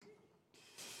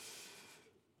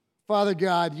Father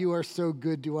God, you are so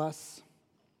good to us.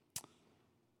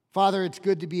 Father, it's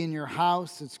good to be in your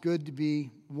house. It's good to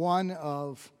be one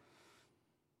of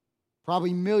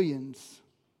probably millions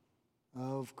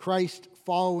of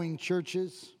Christ-following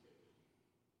churches.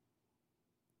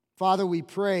 Father, we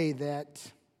pray that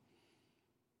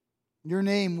your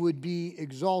name would be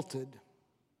exalted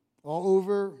all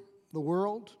over the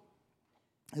world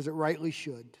as it rightly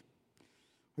should.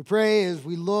 We pray as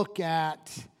we look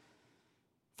at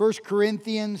 1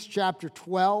 Corinthians chapter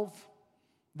 12,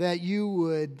 that you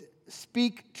would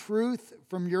speak truth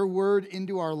from your word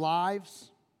into our lives,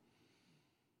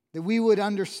 that we would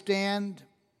understand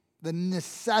the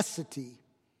necessity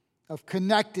of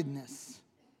connectedness,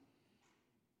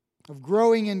 of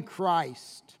growing in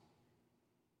Christ,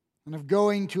 and of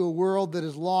going to a world that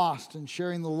is lost and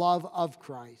sharing the love of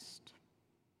Christ.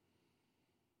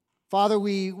 Father,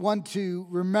 we want to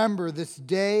remember this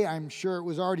day. I'm sure it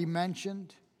was already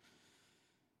mentioned.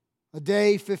 A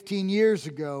day 15 years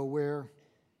ago where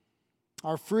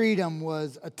our freedom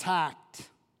was attacked.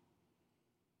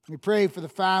 We pray for the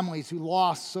families who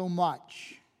lost so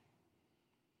much.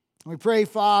 We pray,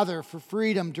 Father, for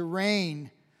freedom to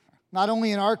reign, not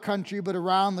only in our country, but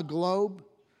around the globe.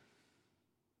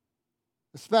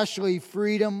 Especially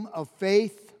freedom of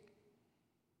faith,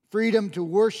 freedom to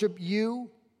worship you,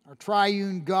 our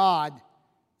triune God,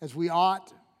 as we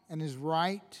ought and is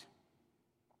right.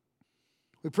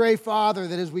 We pray, Father,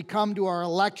 that as we come to our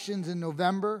elections in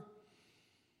November,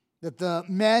 that the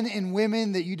men and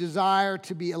women that you desire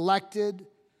to be elected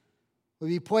will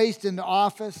be placed into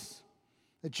office,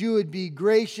 that you would be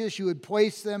gracious, you would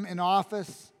place them in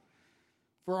office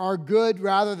for our good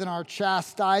rather than our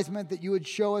chastisement, that you would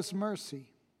show us mercy.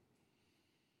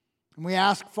 And we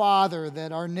ask, Father,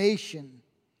 that our nation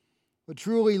would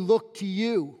truly look to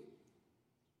you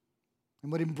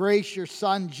and would embrace your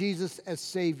Son, Jesus, as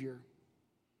Savior.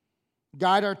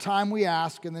 Guide our time, we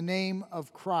ask, in the name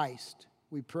of Christ,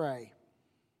 we pray.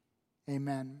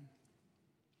 Amen.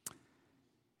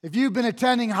 If you've been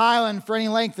attending Highland for any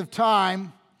length of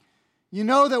time, you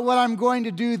know that what I'm going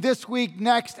to do this week,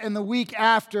 next, and the week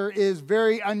after is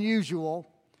very unusual.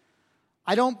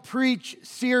 I don't preach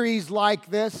series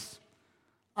like this.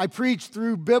 I preach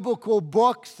through biblical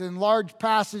books and large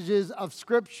passages of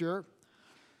Scripture.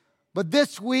 But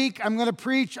this week, I'm going to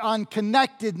preach on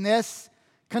connectedness,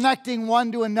 connecting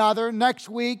one to another. Next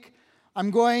week,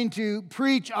 I'm going to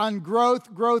preach on growth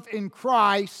in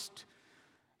Christ.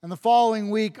 And the following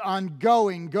week on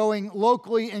going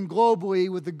locally and globally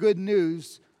with the good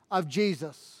news of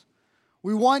Jesus.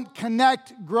 We want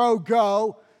Connect, Grow,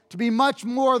 Go to be much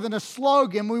more than a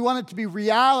slogan. We want it to be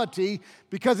reality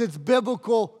because it's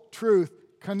biblical truth.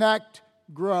 Connect,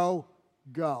 Grow,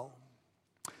 Go.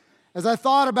 As I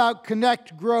thought about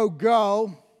Connect, Grow,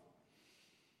 Go,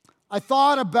 I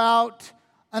thought about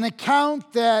an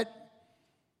account that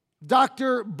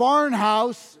Dr.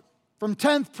 Barnhouse from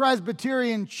 10th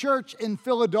Presbyterian Church in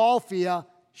Philadelphia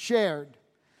shared.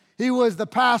 He was the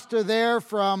pastor there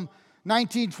from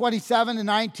 1927 to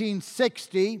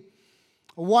 1960,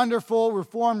 a wonderful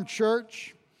Reformed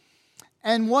church.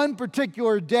 And one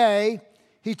particular day,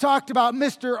 he talked about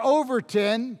Mr.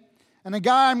 Overton and a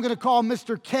guy I'm going to call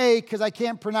Mr. K because I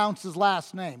can't pronounce his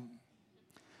last name.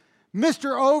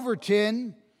 Mr.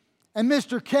 Overton and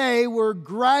Mr. K were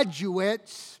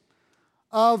graduates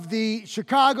of the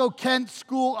Chicago-Kent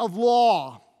School of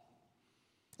Law.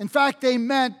 In fact, they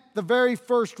met the very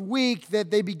first week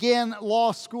that they began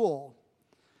law school.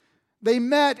 They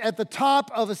met at the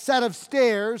top of a set of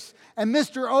stairs, and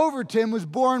Mr. Overton was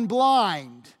born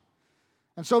blind.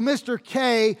 And so Mr.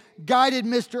 K guided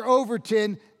Mr.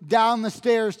 Overton down the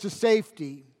stairs to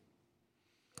safety.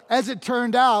 As it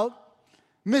turned out,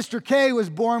 Mr. K was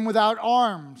born without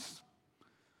arms.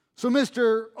 So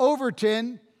Mr.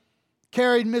 Overton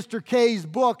carried Mr. K's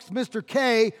books. Mr.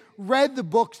 K read the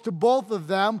books to both of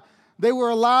them. They were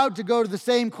allowed to go to the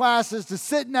same classes, to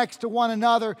sit next to one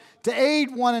another, to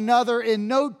aid one another in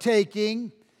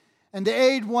note-taking, and to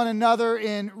aid one another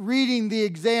in reading the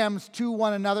exams to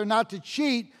one another, not to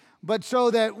cheat, but so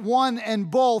that one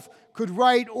and both could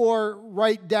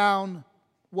write down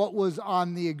what was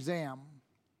on the exam.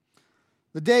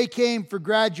 The day came for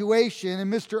graduation,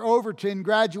 and Mr. Overton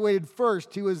graduated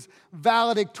first. He was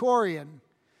valedictorian.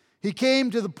 He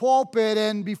came to the pulpit,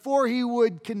 and before he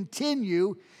would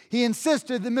continue, he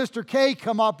insisted that Mr. K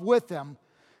come up with him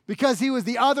because he was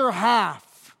the other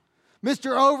half.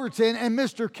 Mr. Overton and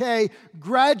Mr. K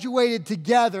graduated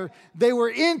together. They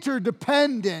were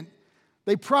interdependent.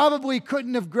 They probably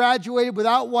couldn't have graduated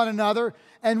without one another,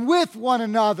 and with one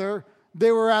another,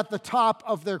 they were at the top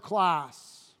of their class.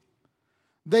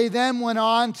 They then went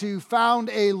on to found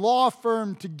a law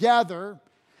firm together,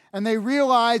 and they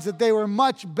realized that they were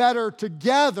much better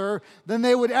together than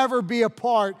they would ever be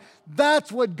apart.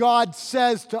 That's what God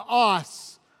says to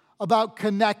us about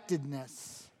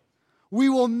connectedness. We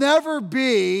will never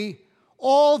be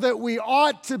all that we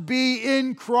ought to be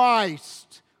in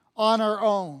Christ on our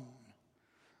own.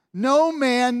 No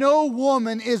man, no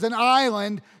woman is an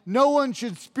island. No one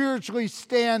should spiritually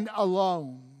stand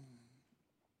alone.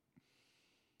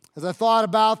 As I thought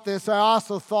about this, I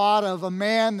also thought of a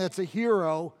man that's a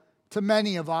hero to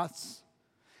many of us.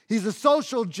 He's a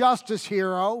social justice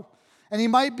hero, and he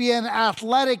might be an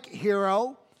athletic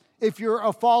hero if you're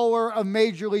a follower of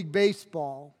Major League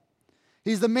Baseball.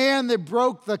 He's the man that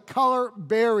broke the color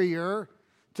barrier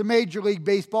to Major League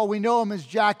Baseball. We know him as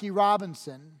Jackie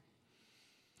Robinson.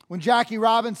 When Jackie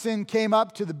Robinson came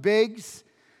up to the bigs,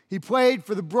 he played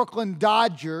for the Brooklyn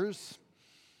Dodgers.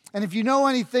 And if you know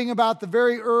anything about the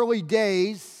very early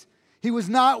days, he was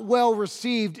not well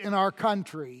received in our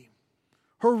country.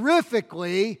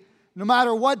 Horrifically, no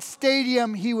matter what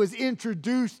stadium he was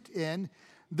introduced in,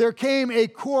 there came a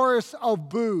chorus of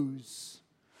boos.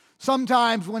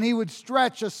 Sometimes when he would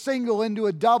stretch a single into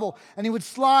a double and he would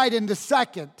slide into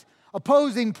second,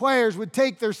 opposing players would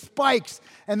take their spikes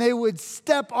and they would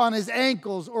step on his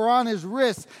ankles or on his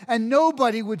wrists, and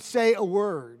nobody would say a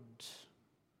word.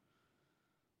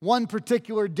 One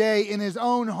particular day in his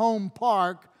own home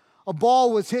park, a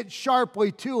ball was hit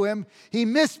sharply to him. He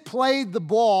misplayed the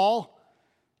ball,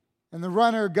 and the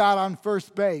runner got on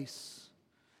first base.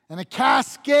 And a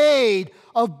cascade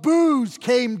of boos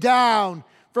came down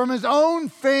from his own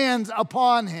fans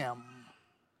upon him.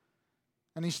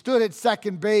 And he stood at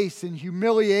second base in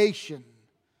humiliation,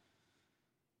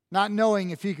 not knowing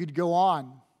if he could go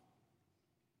on.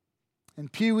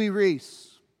 And Pee Wee Reese,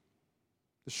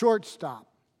 the shortstop,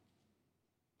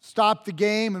 stopped the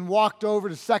game and walked over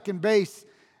to second base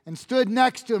and stood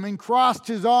next to him and crossed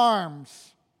his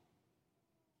arms.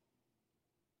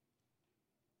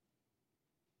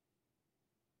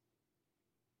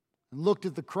 And looked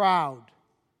at the crowd.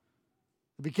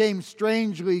 It became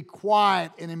strangely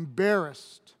quiet and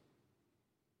embarrassed.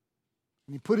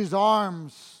 And he put his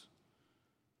arms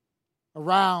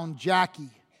around Jackie.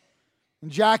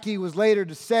 And Jackie was later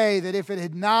to say that if it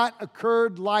had not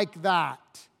occurred like that,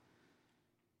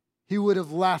 he would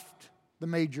have left the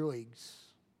major leagues.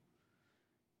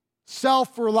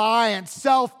 Self-reliant,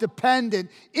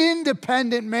 self-dependent,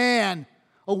 independent man,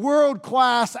 a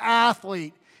world-class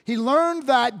athlete. He learned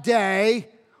that day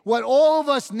what all of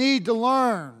us need to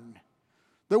learn,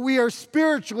 that we are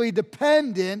spiritually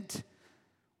dependent.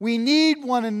 We need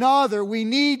one another. We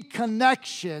need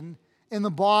connection in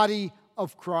the body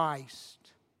of Christ.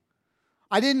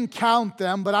 I didn't count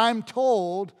them, but I'm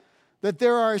told that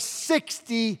there are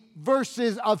 60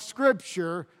 verses of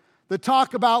Scripture that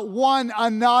talk about one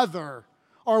another,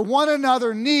 or one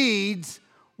another needs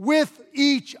with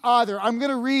each other. I'm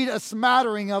going to read a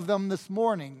smattering of them this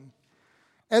morning.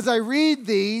 As I read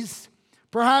these,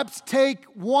 perhaps take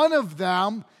one of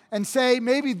them and say,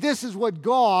 maybe this is what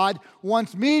God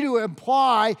wants me to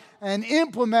apply and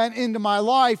implement into my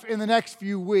life in the next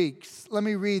few weeks. Let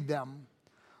me read them.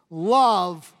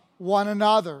 Love one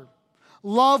another.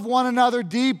 Love one another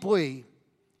deeply.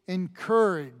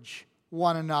 Encourage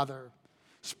one another.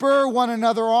 Spur one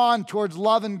another on towards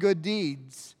love and good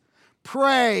deeds.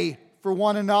 Pray for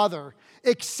one another.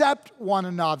 Accept one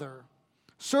another.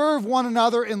 Serve one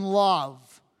another in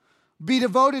love. Be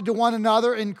devoted to one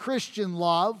another in Christian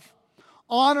love.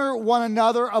 Honor one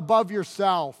another above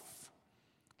yourself.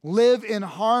 Live in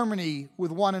harmony with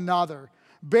one another.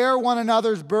 Bear one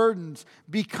another's burdens.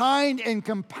 Be kind and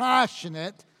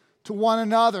compassionate to one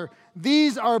another.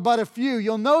 These are but a few.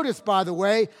 You'll notice, by the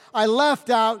way, I left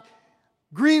out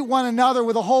greet one another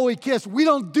with a holy kiss. We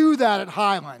don't do that at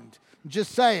Highland.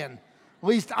 Just saying. At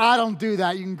least I don't do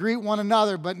that. You can greet one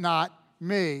another, but not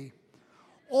me.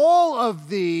 All of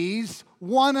these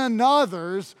one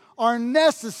another's are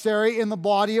necessary in the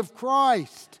body of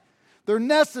Christ. They're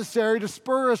necessary to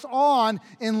spur us on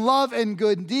in love and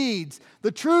good deeds.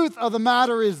 The truth of the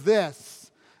matter is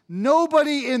this: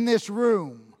 nobody in this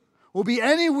room will be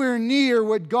anywhere near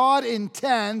what God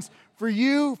intends for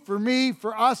you, for me,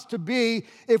 for us to be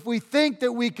if we think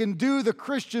that we can do the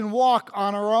Christian walk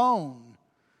on our own.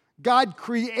 God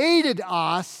created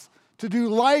us to do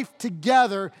life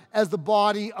together as the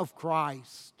body of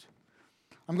Christ.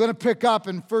 I'm going to pick up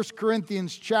in 1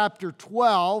 Corinthians chapter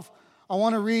 12. I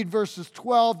want to read verses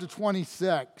 12 to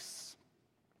 26.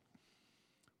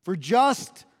 For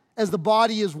just as the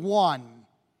body is one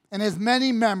and has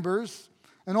many members,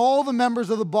 and all the members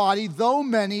of the body, though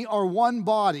many, are one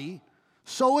body,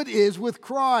 So it is with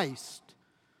Christ.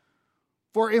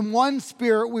 For in one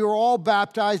Spirit we were all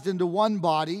baptized into one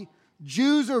body,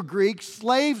 Jews or Greeks,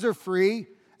 slaves or free,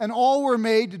 and all were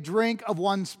made to drink of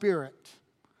one Spirit.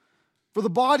 For the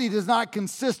body does not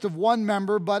consist of one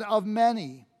member, but of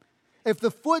many. If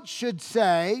the foot should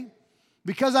say,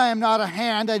 because I am not a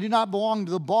hand, I do not belong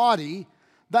to the body,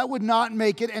 that would not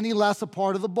make it any less a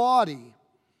part of the body.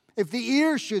 If the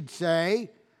ear should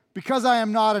say, because I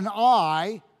am not an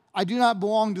eye, I do not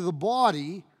belong to the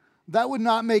body, that would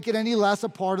not make it any less a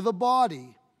part of the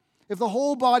body. If the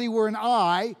whole body were an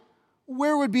eye,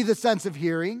 where would be the sense of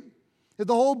hearing? If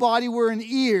the whole body were an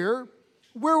ear,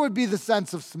 where would be the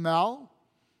sense of smell?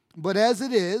 But as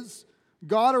it is,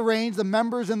 God arranged the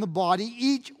members in the body,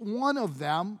 each one of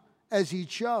them as he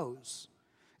chose.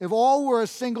 If all were a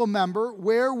single member,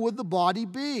 where would the body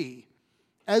be?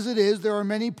 As it is, there are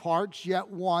many parts, yet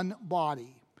one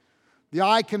body. The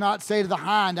eye cannot say to the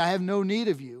hand, I have no need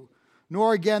of you,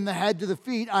 nor again the head to the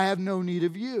feet, I have no need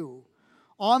of you.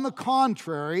 On the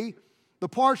contrary, the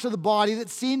parts of the body that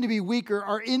seem to be weaker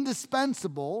are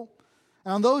indispensable,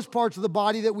 and on those parts of the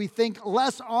body that we think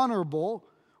less honorable,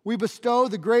 we bestow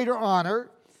the greater honor,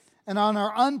 and on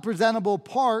our unpresentable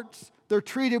parts, they're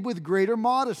treated with greater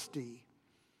modesty,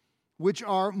 which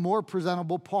our more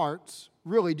presentable parts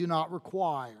really do not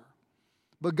require.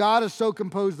 But God has so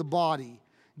composed the body,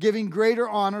 giving greater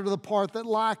honor to the part that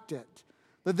lacked it,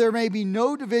 that there may be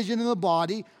no division in the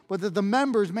body, but that the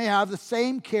members may have the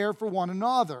same care for one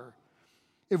another.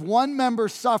 If one member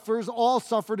suffers, all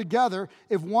suffer together.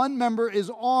 If one member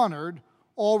is honored,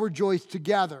 all rejoice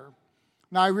together.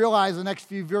 Now I realize the next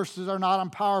few verses are not on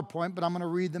PowerPoint, but I'm going to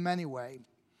read them anyway.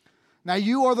 Now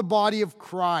you are the body of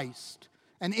Christ,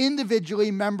 and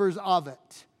individually members of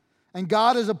it. And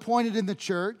God has appointed in the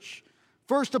church,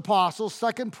 first apostles,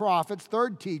 second prophets,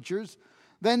 third teachers,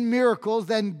 then miracles,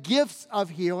 then gifts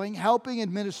of healing, helping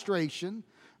administration,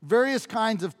 various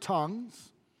kinds of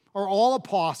tongues. Are all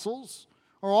apostles?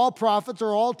 Are all prophets?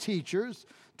 Are all teachers?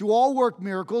 Do all work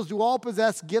miracles? Do all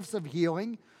possess gifts of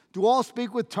healing? Do all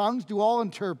speak with tongues? Do all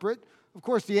interpret? Of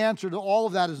course, the answer to all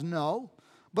of that is no.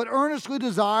 But earnestly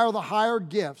desire the higher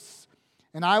gifts,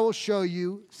 and I will show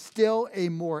you still a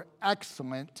more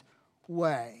excellent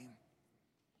way.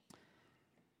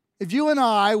 If you and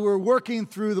I were working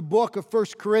through the book of 1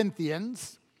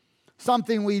 Corinthians,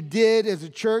 something we did as a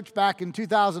church back in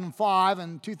 2005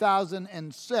 and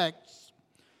 2006,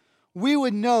 we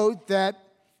would note that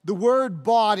the word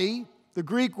body, the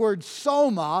Greek word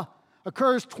soma,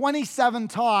 occurs 27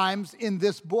 times in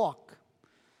this book.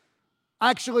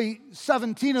 Actually,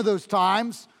 17 of those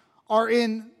times are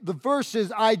in the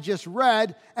verses I just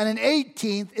read, and an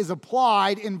 18th is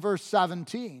applied in verse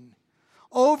 17.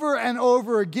 Over and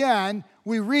over again,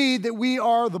 we read that we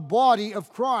are the body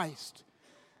of Christ.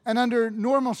 And under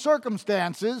normal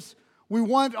circumstances, we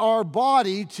want our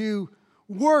body to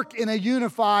work in a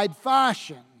unified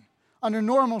fashion. Under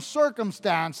normal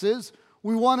circumstances,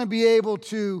 we want to be able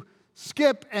to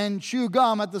skip and chew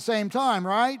gum at the same time,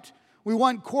 right? We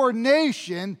want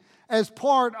coordination as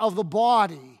part of the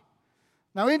body.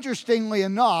 Now, interestingly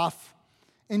enough,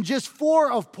 in just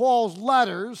 4 of Paul's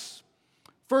letters,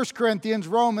 1 Corinthians,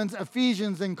 Romans,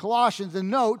 Ephesians, and Colossians,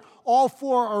 and note, all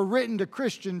 4 are written to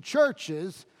Christian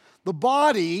churches, the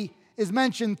body is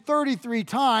mentioned 33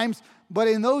 times, but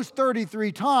in those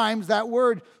 33 times, that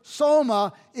word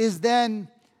soma is then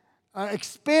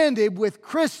expanded with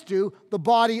Christu, the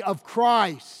body of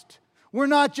Christ. We're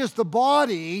not just the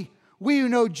body, we who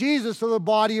know Jesus are the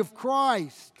body of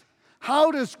Christ.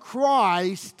 How does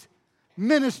Christ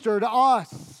minister to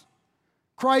us?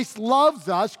 Christ loves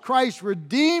us. Christ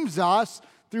redeems us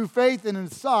through faith in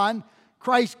His Son.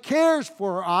 Christ cares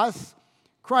for us.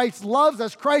 Christ loves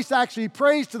us. Christ actually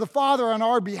prays to the Father on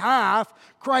our behalf.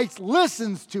 Christ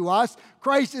listens to us.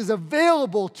 Christ is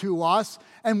available to us.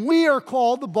 And we are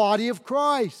called the body of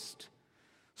Christ.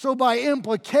 So by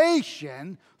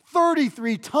implication,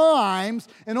 33 times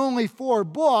in only 4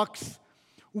 books,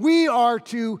 we are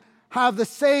to have the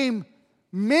same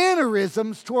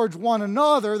mannerisms towards one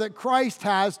another that Christ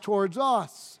has towards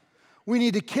us. We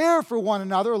need to care for one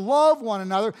another, love one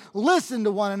another, listen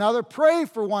to one another, pray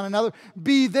for one another,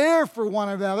 be there for one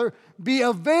another, be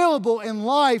available in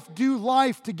life, do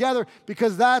life together,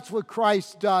 because that's what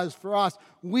Christ does for us.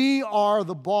 We are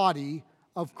the body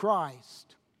of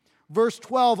Christ. Verse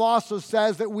 12 also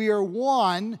says that we are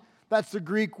one. That's the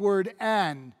Greek word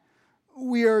en.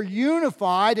 We are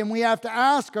unified, and we have to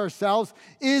ask ourselves,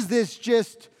 is this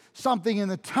just something in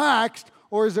the text,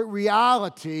 or is it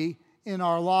reality in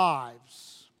our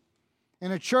lives?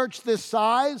 In a church this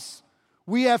size,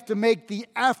 we have to make the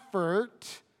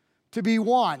effort to be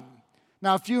one.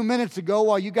 Now, a few minutes ago,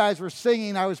 while you guys were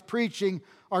singing, I was preaching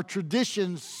our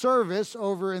traditions service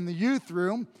over in the youth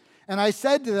room. And I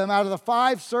said to them, out of the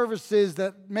 5 services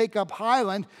that make up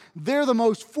Highland, they're the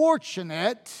most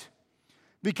fortunate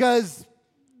because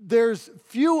there's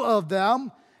few of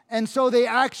them, and so they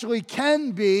actually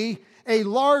can be a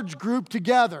large group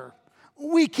together.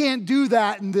 We can't do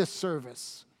that in this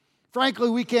service. Frankly,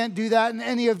 we can't do that in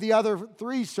any of the other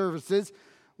 3 services.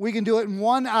 We can do it in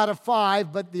 1 out of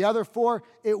 5, but the other 4,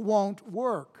 it won't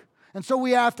work. And so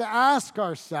we have to ask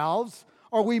ourselves,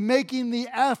 are we making the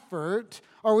effort?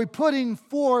 Are we putting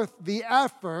forth the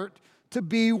effort to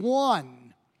be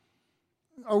one?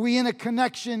 Are we in a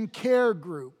connection care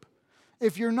group?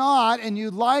 If you're not and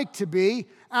you'd like to be,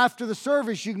 after the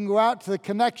service you can go out to the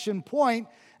connection point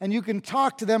and you can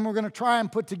talk to them. We're going to try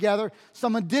and put together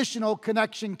some additional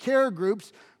connection care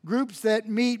groups that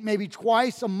meet maybe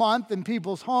twice a month in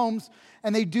people's homes,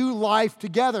 and they do life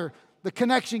together. The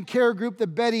connection care group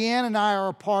that Betty Ann and I are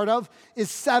a part of is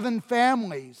 7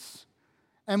 families.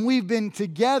 And we've been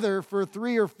together for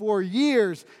 3 or 4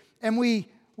 years, and we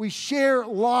share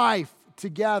life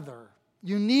together.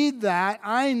 You need that.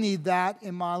 I need that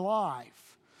in my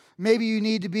life. Maybe you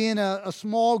need to be in a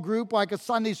small group like a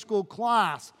Sunday school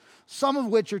class, some of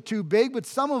which are too big, but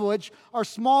some of which are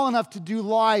small enough to do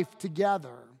life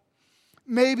together.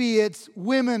 Maybe it's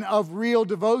Women of Real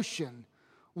Devotion,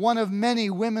 one of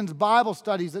many women's Bible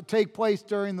studies that take place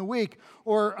during the week,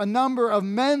 or a number of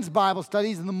men's Bible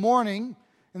studies in the morning,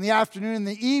 in the afternoon, and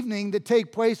the evening that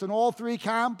take place on all 3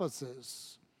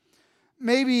 campuses.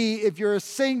 Maybe if you're a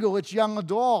single, it's young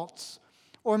adults.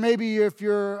 Or maybe if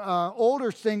you're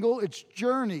older single, it's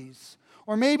journeys.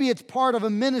 Or maybe it's part of a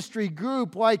ministry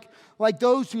group like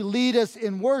those who lead us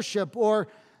in worship or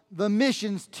the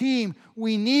missions team.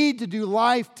 We need to do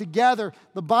life together.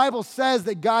 The Bible says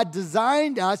that God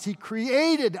designed us, He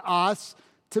created us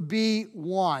to be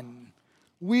one.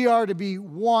 We are to be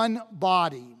one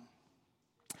body.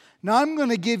 Now I'm going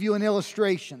to give you an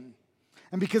illustration.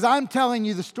 And because I'm telling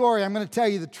you the story, I'm going to tell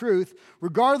you the truth,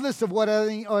 regardless of what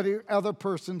any other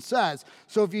person says.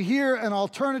 So if you hear an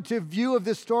alternative view of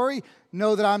this story,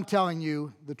 know that I'm telling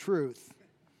you the truth.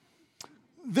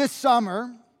 This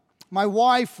summer, my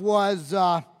wife was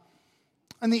on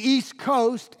the East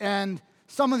Coast, and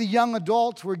some of the young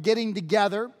adults were getting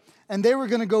together, and they were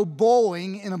going to go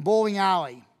bowling in a bowling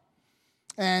alley.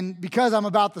 And because I'm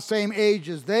about the same age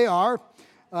as they are,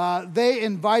 they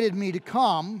invited me to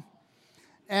come.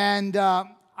 And I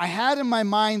had in my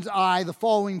mind's eye the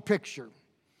following picture.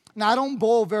 Now, I don't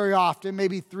bowl very often,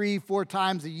 maybe 3-4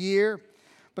 times a year.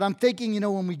 But I'm thinking,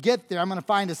 when we get there, I'm going to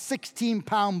find a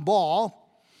 16-pound ball.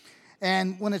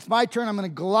 And when it's my turn, I'm going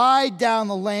to glide down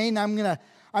the lane. I'm going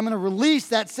to release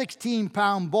that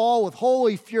 16-pound ball with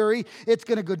holy fury. It's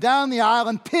going to go down the aisle,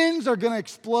 and pins are going to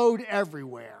explode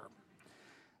everywhere.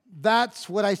 That's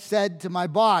what I said to my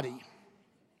body.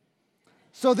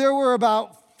 So there were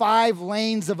about 5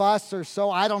 lanes of us or so,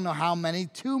 I don't know how many,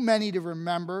 too many to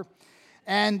remember.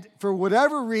 And for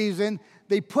whatever reason,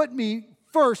 they put me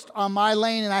first on my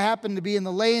lane, and I happened to be in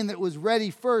the lane that was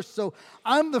ready first, so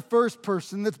I'm the first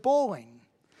person that's bowling.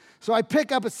 So I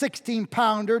pick up a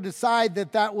 16-pounder, decide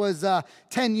that was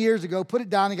 10 years ago, put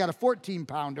it down, and got a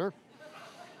 14-pounder.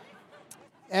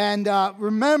 And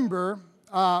remember,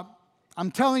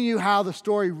 I'm telling you how the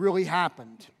story really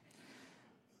happened.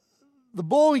 The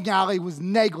bowling alley was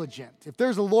negligent. If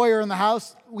there's a lawyer in the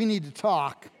house, we need to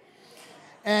talk.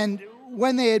 And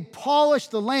when they had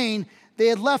polished the lane, they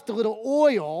had left a little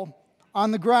oil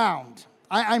on the ground.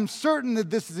 I'm certain that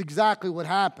this is exactly what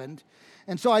happened.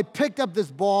 And so I picked up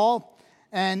this ball,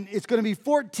 and it's going to be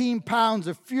 14 pounds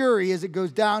of fury as it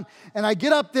goes down. And I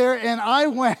get up there, and I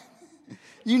went,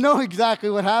 you know exactly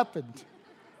what happened.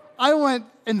 I went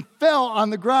and fell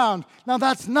on the ground. Now,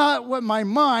 that's not what my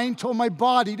mind told my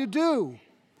body to do.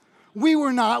 We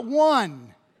were not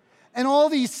one. And all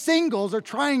these singles are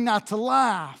trying not to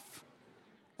laugh.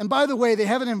 And by the way, they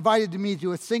haven't invited me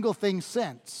to a single thing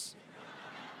since.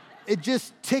 It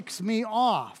just ticks me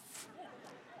off.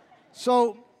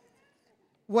 So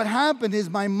what happened is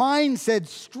my mind said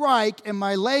strike, and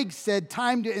my legs said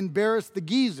time to embarrass the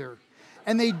geezer.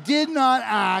 And they did not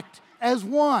act as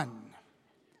one.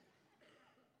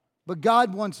 But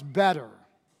God wants better.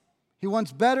 He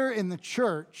wants better in the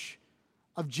church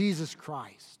of Jesus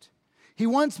Christ. He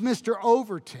wants Mr.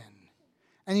 Overton,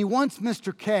 and he wants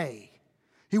Mr. K.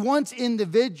 He wants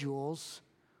individuals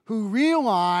who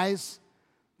realize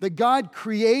that God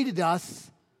created us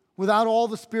without all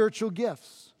the spiritual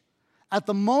gifts. At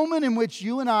the moment in which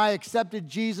you and I accepted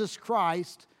Jesus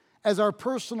Christ as our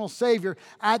personal Savior,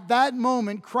 at that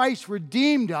moment, Christ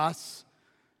redeemed us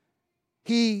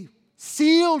He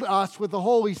sealed us with the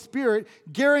Holy Spirit,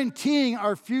 guaranteeing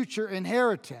our future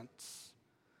inheritance.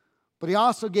 But He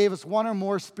also gave us one or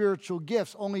more spiritual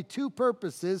gifts, only two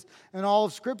purposes in all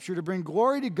of Scripture: to bring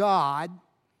glory to God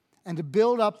and to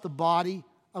build up the body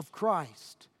of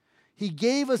Christ. He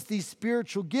gave us these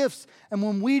spiritual gifts, and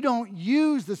when we don't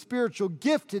use the spiritual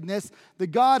giftedness that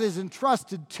God has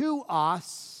entrusted to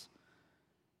us,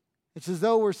 it's as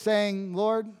though we're saying,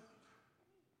 Lord,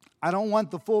 I don't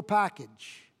want the full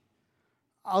package.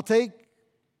 I'll take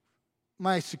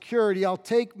my security, I'll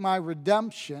take my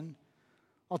redemption,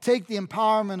 I'll take the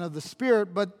empowerment of the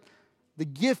Spirit, but the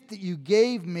gift that you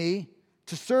gave me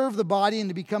to serve the body and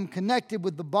to become connected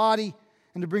with the body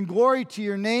and to bring glory to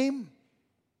your name,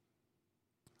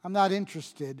 I'm not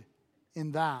interested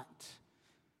in that.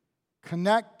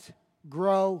 Connect,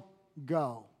 grow,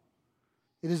 go.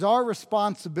 It is our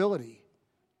responsibility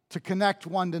to connect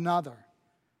one to another.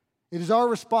 It is our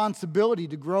responsibility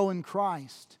to grow in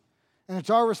Christ. And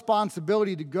it's our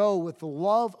responsibility to go with the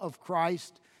love of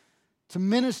Christ to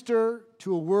minister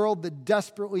to a world that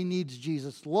desperately needs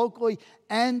Jesus, locally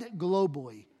and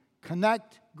globally.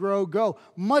 Connect, grow, go.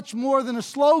 Much more than a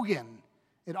slogan,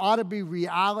 it ought to be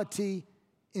reality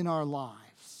in our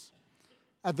lives.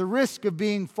 At the risk of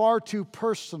being far too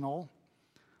personal,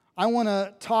 I want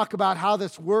to talk about how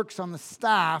this works on the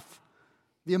staff,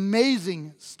 the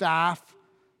amazing staff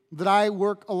that I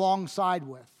work alongside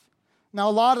with. Now,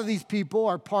 a lot of these people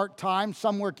are part-time.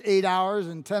 Some work 8 hours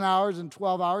and 10 hours and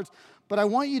 12 hours. But I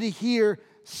want you to hear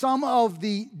some of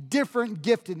the different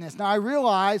giftedness. Now, I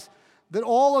realize that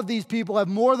all of these people have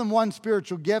more than one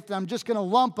spiritual gift, and I'm just going to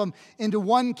lump them into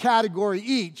one category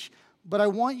each. But I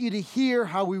want you to hear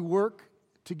how we work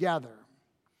together.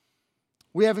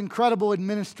 We have incredible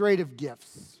administrative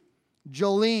gifts.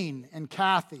 Jolene and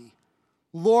Kathy,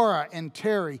 Laura and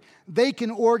Terry, they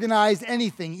can organize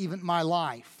anything, even my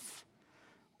life.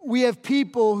 We have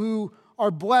people who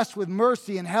are blessed with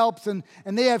mercy and helps, and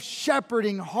they have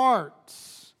shepherding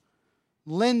hearts.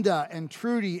 Linda and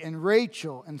Trudy and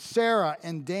Rachel and Sarah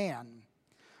and Dan.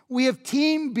 We have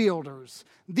team builders.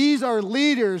 These are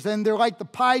leaders, and they're like the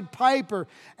Pied Piper.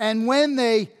 And when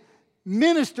they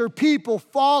minister, people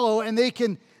follow, and they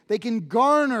can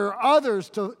garner others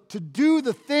to do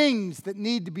the things that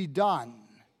need to be done.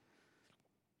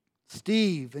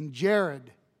 Steve and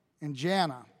Jared and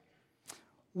Jana.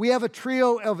 We have a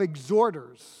trio of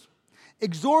exhorters.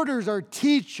 Exhorters are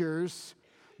teachers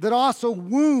that also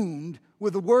wound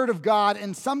with the Word of God,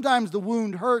 and sometimes the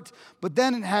wound hurts, but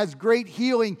then it has great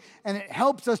healing, and it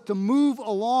helps us to move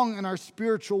along in our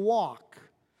spiritual walk.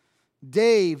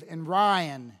 Dave and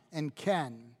Ryan and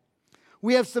Ken.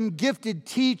 We have some gifted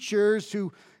teachers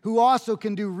who also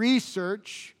can do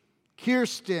research,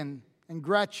 Kirsten and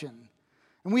Gretchen.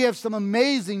 And we have some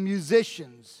amazing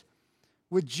musicians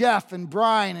with Jeff and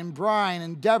Brian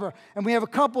and Deborah. And we have a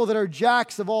couple that are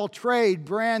jacks of all trade,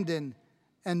 Brandon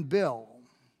and Bill.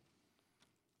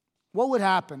 What would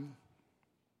happen?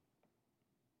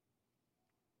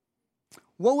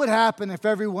 What would happen if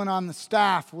everyone on the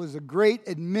staff was a great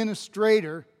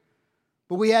administrator,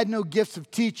 but we had no gifts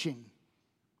of teaching?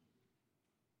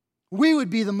 We would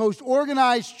be the most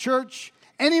organized church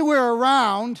anywhere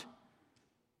around,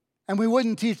 and we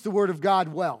wouldn't teach the Word of God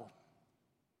well.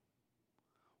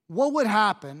 What would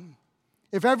happen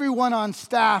if everyone on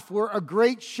staff were a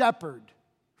great shepherd?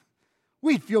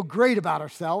 We'd feel great about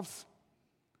ourselves.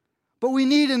 But we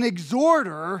need an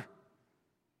exhorter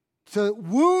to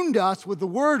wound us with the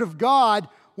Word of God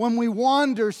when we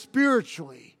wander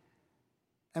spiritually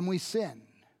and we sin.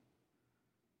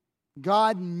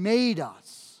 God made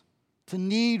us to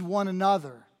need one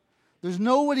another. There's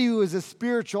nobody who is a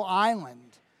spiritual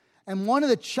island. And one of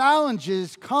the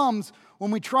challenges comes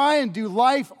when we try and do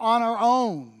life on our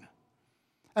own.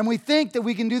 And we think that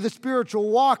we can do the spiritual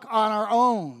walk on our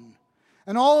own.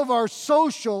 And all of our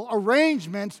social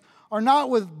arrangements are not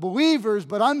with believers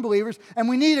but unbelievers, and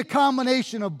we need a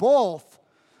combination of both.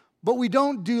 But we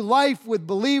don't do life with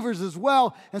believers as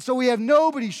well, and so we have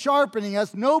nobody sharpening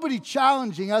us, nobody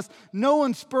challenging us, no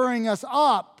one spurring us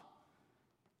up.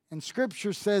 And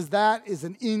Scripture says that is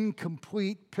an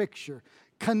incomplete picture.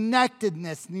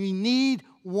 Connectedness, we need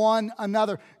one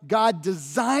another. God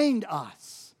designed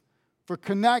us for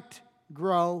connect,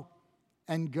 grow,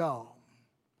 and go.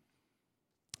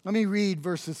 Let me read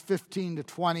verses 15 to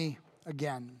 20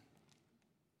 again.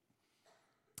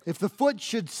 If the foot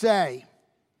should say,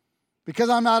 because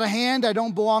I'm not a hand, I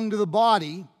don't belong to the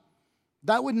body,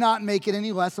 that would not make it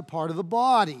any less a part of the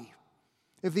body.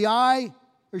 If the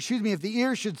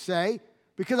ear should say,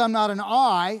 because I'm not an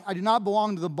eye, I do not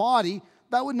belong to the body,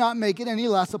 that would not make it any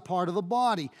less a part of the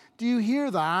body. Do you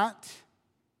hear that?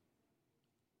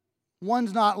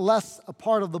 one's not less a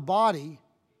part of the body,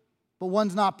 but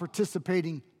one's not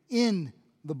participating in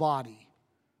the body.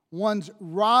 One's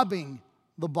robbing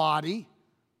the body,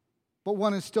 but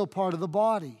one is still part of the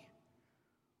body.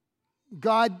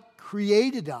 God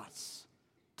created us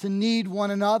to need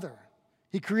one another.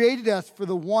 He created us for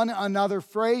the one another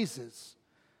phrases.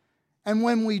 And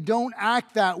when we don't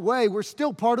act that way, we're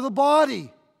still part of the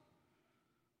body.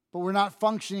 But we're not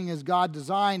functioning as God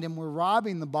designed, and we're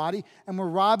robbing the body, and we're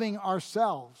robbing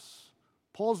ourselves.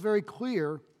 Paul's very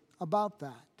clear about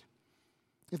that.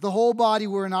 If the whole body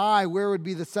were an eye, where would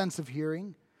be the sense of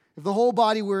hearing? If the whole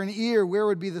body were an ear, where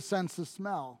would be the sense of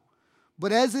smell?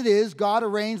 But as it is, God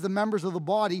arranged the members of the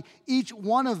body, each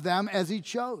one of them as He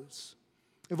chose.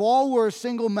 If all were a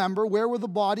single member, where would the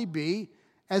body be?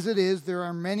 As it is, there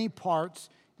are many parts,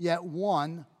 yet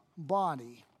one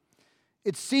body.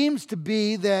 It seems to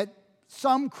be that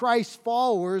some Christ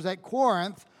followers at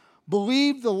Corinth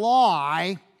believed the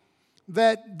lie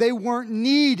that they weren't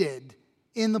needed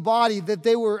in the body, that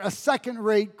they were a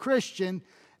second-rate Christian,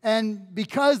 and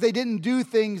because they didn't do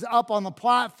things up on the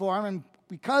platform and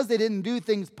because they didn't do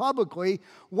things publicly,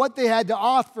 what they had to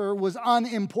offer was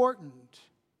unimportant.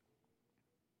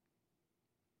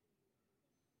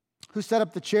 Who set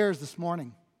up the chairs this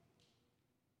morning?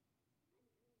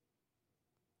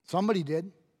 Somebody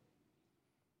did.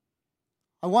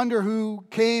 I wonder who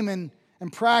came and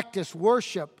practiced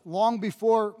worship long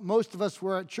before most of us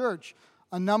were at church.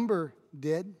 A number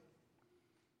did.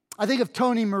 I think of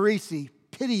Tony Marisi.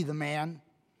 Pity the man.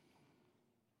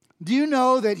 Do you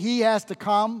know that he has to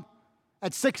come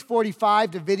at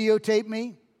 6:45 to videotape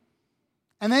me?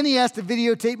 And then he has to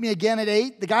videotape me again at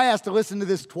 8? The guy has to listen to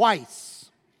this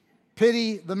twice.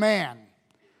 Pity the man.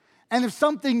 And if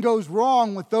something goes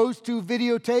wrong with those 2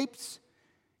 videotapes,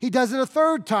 he does it a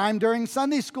 3rd time during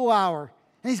Sunday school hour.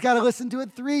 And he's got to listen to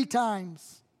it 3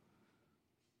 times.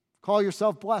 Call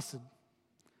yourself blessed.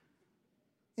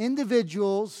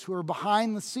 Individuals who are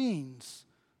behind the scenes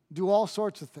do all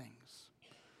sorts of things.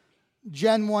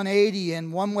 Gen 180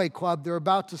 and One Way Club, they're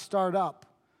about to start up.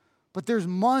 But there's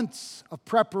months of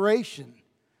preparation.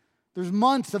 There's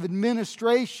months of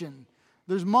administration.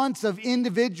 There's months of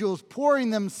individuals pouring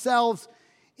themselves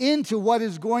into what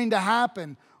is going to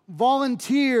happen.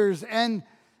 Volunteers and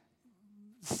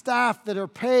staff that are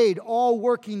paid, all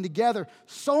working together.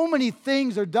 So many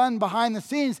things are done behind the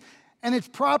scenes. And it's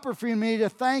proper for me to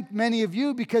thank many of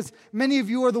you because many of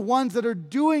you are the ones that are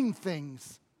doing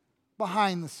things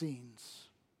behind the scenes.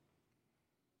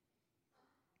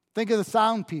 Think of the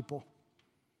sound people.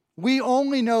 We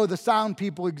only know the sound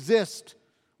people exist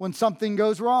when something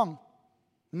goes wrong.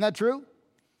 Isn't that true?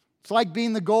 It's like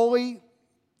being the goalie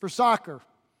for soccer.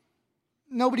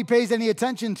 Nobody pays any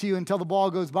attention to you until the ball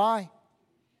goes by.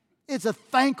 It's a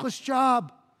thankless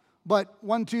job. But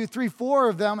 1, 2, 3, 4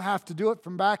 of them have to do it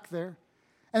from back there.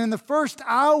 And in the first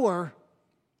hour,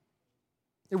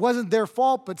 it wasn't their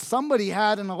fault, but somebody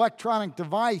had an electronic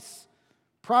device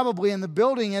probably in the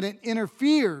building and it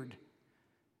interfered.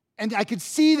 And I could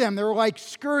see them. They were like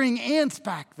scurrying ants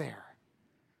back there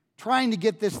trying to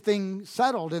get this thing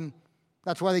settled. And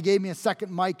that's why they gave me a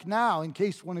second mic now in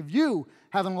case one of you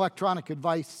have an electronic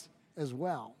device as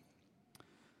well.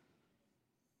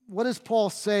 What does Paul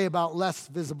say about less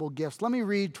visible gifts? Let me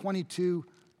read 22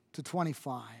 to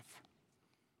 25.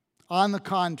 On the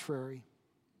contrary,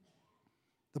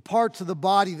 the parts of the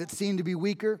body that seem to be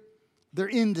weaker, they're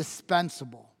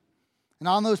indispensable. And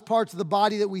on those parts of the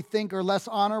body that we think are less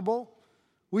honorable,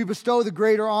 we bestow the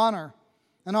greater honor.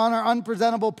 And on our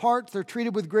unpresentable parts, they're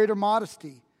treated with greater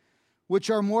modesty, which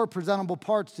our more presentable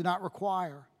parts do not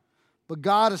require. But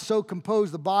God has so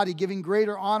composed the body, giving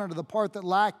greater honor to the part that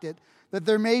lacked it, that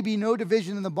there may be no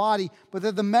division in the body, but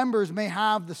that the members may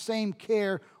have the same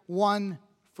care one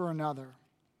for another.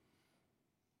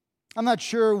 I'm not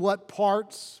sure what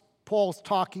parts Paul's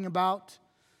talking about.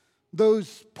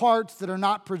 Those parts that are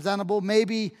not presentable,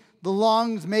 maybe the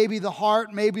lungs, maybe the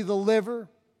heart, maybe the liver.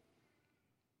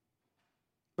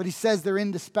 But he says they're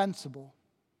indispensable.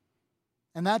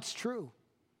 And that's true.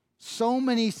 So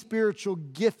many spiritual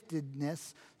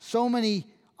giftedness, so many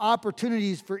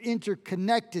opportunities for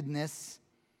interconnectedness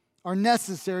are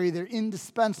necessary. They're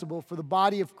indispensable for the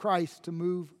body of Christ to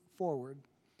move forward.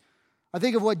 I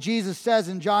think of what Jesus says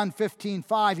in John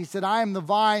 15:5. He said, I am the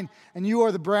vine and you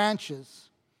are the branches.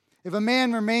 If a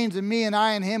man remains in me and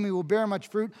I in him, he will bear much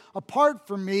fruit. Apart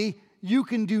from me, you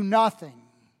can do nothing.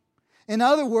 In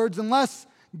other words, unless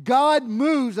God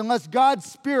moves, unless God's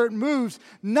Spirit moves,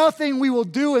 nothing we will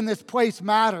do in this place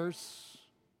matters,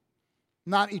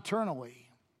 not eternally.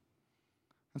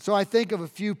 And so I think of a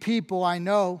few people I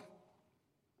know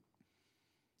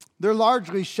They're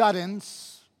largely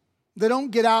shut-ins. They don't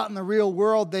get out in the real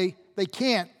world. They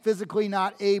can't, physically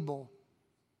not able.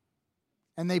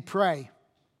 And they pray.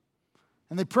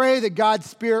 And they pray that God's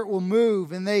Spirit will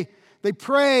move. And they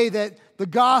pray that the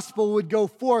gospel would go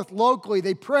forth locally.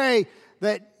 They pray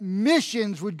that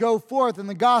missions would go forth in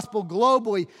the gospel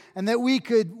globally, and that we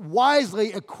could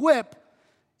wisely equip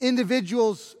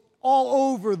individuals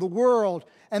all over the world.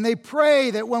 And they pray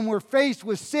that when we're faced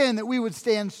with sin, that we would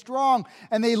stand strong,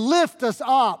 and they lift us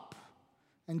up.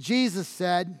 And Jesus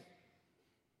said,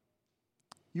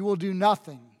 you will do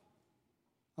nothing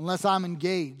unless I'm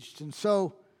engaged. And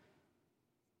so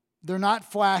they're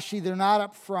not flashy, they're not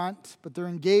up front, but they're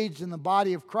engaged in the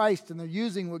body of Christ, and they're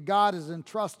using what God has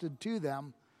entrusted to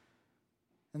them.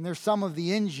 And they're some of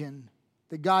the engine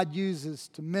that God uses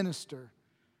to minister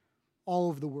all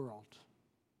over the world.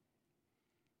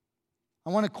 I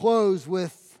want to close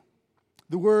with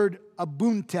the word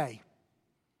Ubuntu.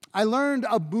 I learned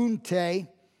Ubuntu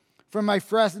from my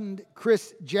friend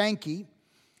Chris Janke.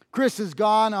 Chris has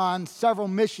gone on several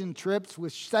mission trips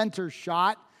with Center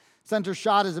Shot. Center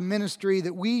Shot is a ministry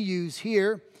that we use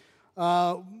here.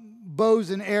 Bows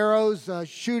and arrows,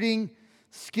 shooting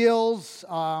skills.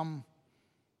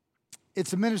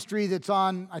 It's a ministry that's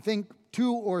on, I think,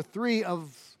 2 or 3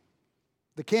 of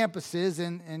the campuses,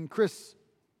 and Chris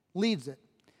leads it.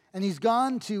 And he's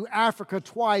gone to Africa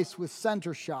twice with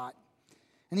Center Shot.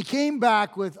 And he came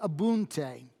back with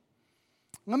Ubuntu.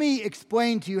 Let me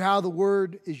explain to you how the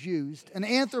word is used. An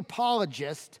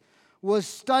anthropologist was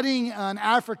studying an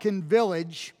African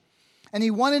village, and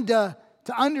he wanted to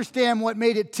understand what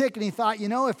made it tick, and he thought,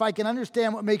 if I can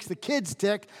understand what makes the kids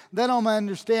tick, then I'm going to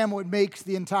understand what makes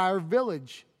the entire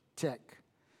village tick.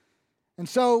 And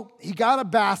so he got a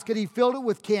basket, he filled it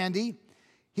with candy,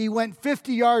 he went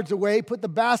 50 yards away, put the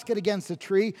basket against a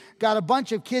tree, got a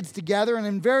bunch of kids together, and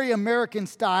in very American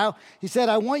style, he said,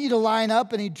 I want you to line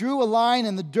up, and he drew a line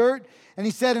in the dirt, and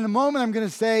he said, in a moment, I'm going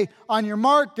to say, on your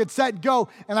mark, get set, go.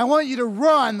 And I want you to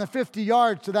run the 50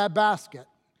 yards to that basket.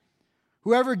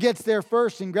 Whoever gets there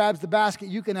first and grabs the basket,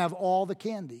 you can have all the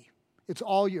candy. It's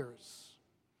all yours.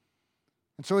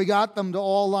 And so he got them to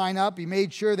all line up. He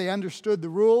made sure they understood the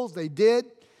rules. They did.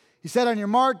 He said, on your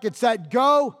mark, get set,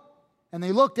 go. And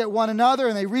they looked at one another,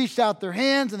 and they reached out their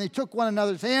hands, and they took one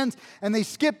another's hands, and they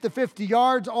skipped the 50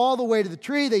 yards all the way to the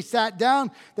tree. They sat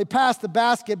down. They passed the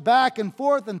basket back and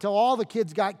forth until all the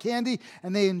kids got candy,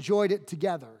 and they enjoyed it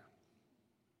together.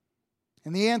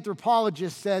 And the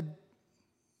anthropologist said,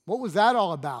 what was that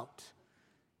all about?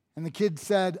 And the kid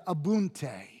said, Ubuntu.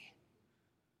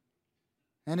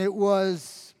 And it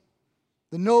was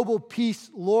the Nobel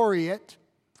Peace Laureate,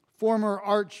 former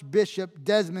Archbishop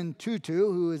Desmond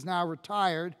Tutu, who is now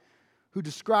retired, who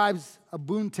describes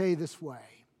Ubuntu this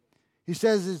way. He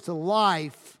says it's a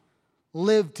life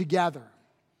lived together.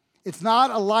 It's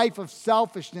not a life of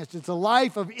selfishness. It's a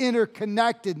life of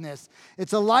interconnectedness.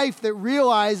 It's a life that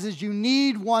realizes you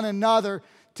need one another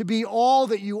to be all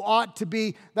that you ought to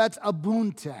be. That's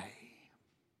Ubuntu.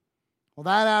 Well,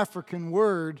 that African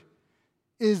word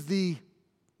is the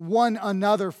one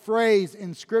another phrase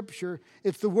in Scripture.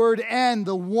 It's the word and,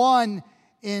 the one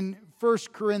in 1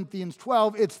 Corinthians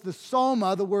 12. It's the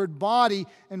soma, the word body,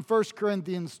 in 1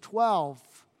 Corinthians 12.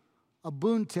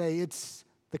 Ubuntu, it's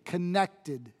the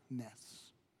connectedness.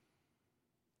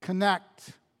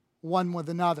 Connect one with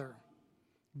another.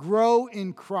 Grow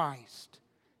in Christ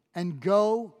and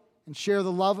go and share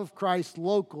the love of Christ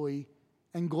locally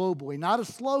and globally. Not a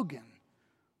slogan,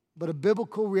 but a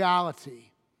biblical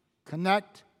reality.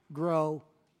 Connect, grow,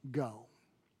 go.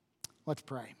 Let's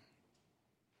pray.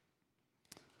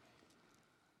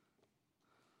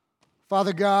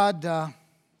 Father God,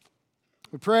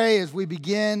 we pray as we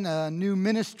begin a new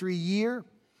ministry year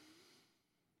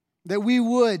that we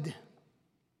would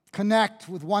connect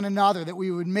with one another, that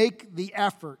we would make the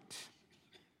effort,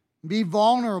 be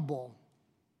vulnerable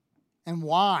and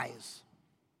wise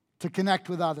to connect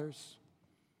with others.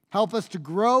 Help us to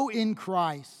grow in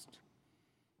Christ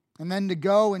and then to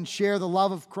go and share the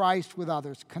love of Christ with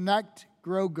others. Connect,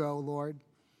 grow, go, Lord.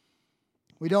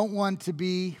 We don't want to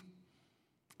be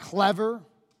clever.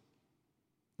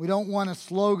 We don't want a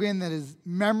slogan that is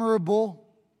memorable.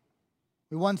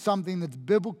 We want something that's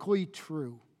biblically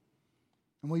true.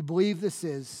 And we believe this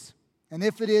is. And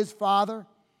if it is, Father,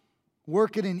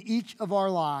 work it in each of our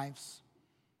lives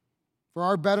for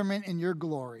our betterment and your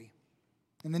glory.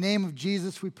 In the name of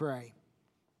Jesus we pray.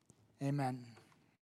 Amen.